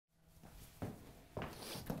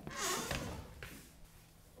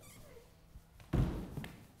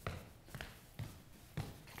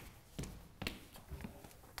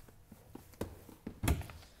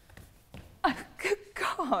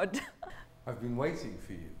God. I've been waiting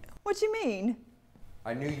for you. What do you mean?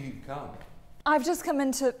 I knew you'd come. I've just come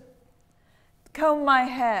in to comb my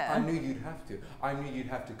hair. I knew you'd have to. I knew you'd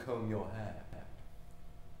have to comb your hair.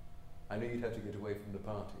 I knew you'd have to get away from the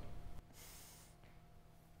party.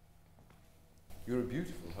 You're a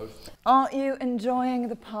beautiful host. Aren't you enjoying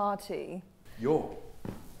the party? You're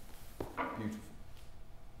beautiful.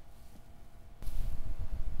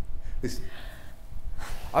 Listen,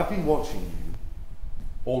 I've been watching you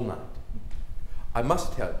all night. I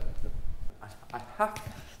must tell you, I have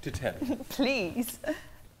to tell you. Please.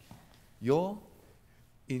 You're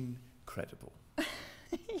incredible.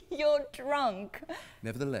 You're drunk.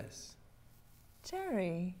 Nevertheless,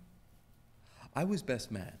 Jerry. I was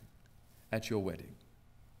best man at your wedding.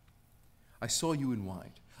 I saw you in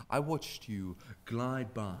white. I watched you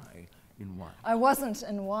glide by in white. I wasn't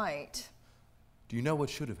in white. Do you know what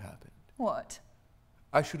should have happened? What?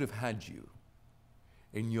 I should have had you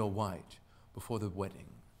in your white before the wedding.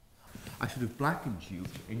 I should have blackened you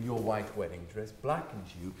in your white wedding dress, blackened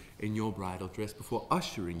you in your bridal dress before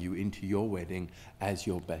ushering you into your wedding as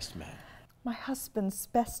your best man. My husband's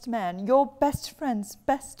best man. Your best friend's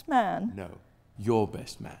best man. No, your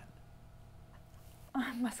best man.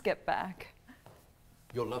 I must get back.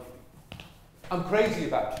 You're lovely. I'm crazy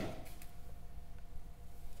about you.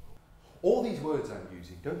 All these words I'm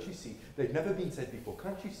using, don't you see? They've never been said before.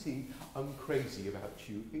 Can't you see I'm crazy about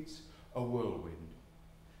you? It's a whirlwind.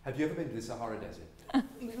 Have you ever been to the Sahara Desert?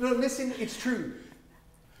 No, listen, it's true.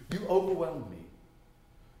 You overwhelm me.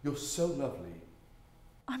 You're so lovely.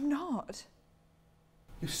 I'm not.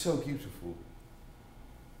 You're so beautiful.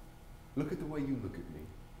 Look at the way you look at me.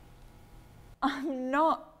 I'm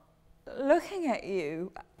not looking at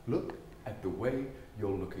you. Look at the way you're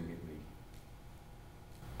looking at me.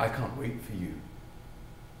 I can't wait for you.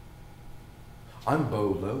 I'm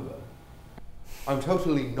bowled over. I'm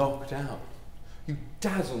totally knocked out. You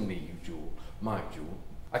dazzle me, you jewel, my jewel.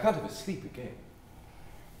 I can't ever sleep again.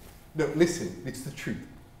 No, listen, it's the truth.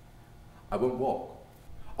 I won't walk.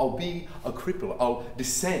 I'll be a cripple. I'll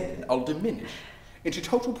descend. I'll diminish into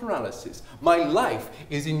total paralysis. My life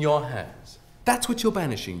is in your hands. That's what you're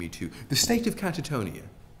banishing me to, the state of catatonia.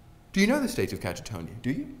 Do you know the state of catatonia?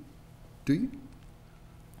 Do you? Do you?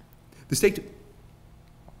 The state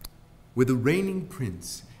where the reigning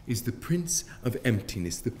prince is the prince of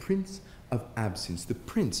emptiness, the prince of absence, the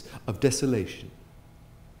prince of desolation.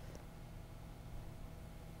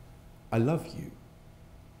 I love you.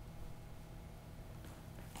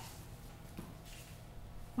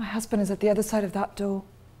 My husband is at the other side of that door.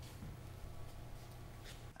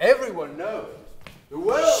 Everyone knows. The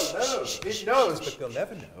world knows. It knows, but they'll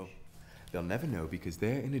never know. They'll never know because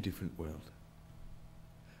they're in a different world.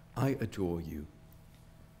 I adore you.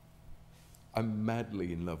 I'm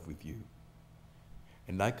madly in love with you.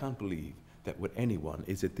 And I can't believe that what anyone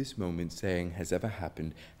is at this moment saying has ever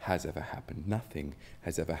happened, has ever happened. Nothing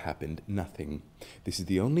has ever happened. Nothing. This is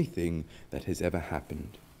the only thing that has ever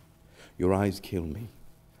happened. Your eyes kill me.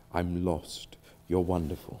 I'm lost. You're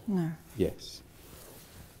wonderful. No. Yes.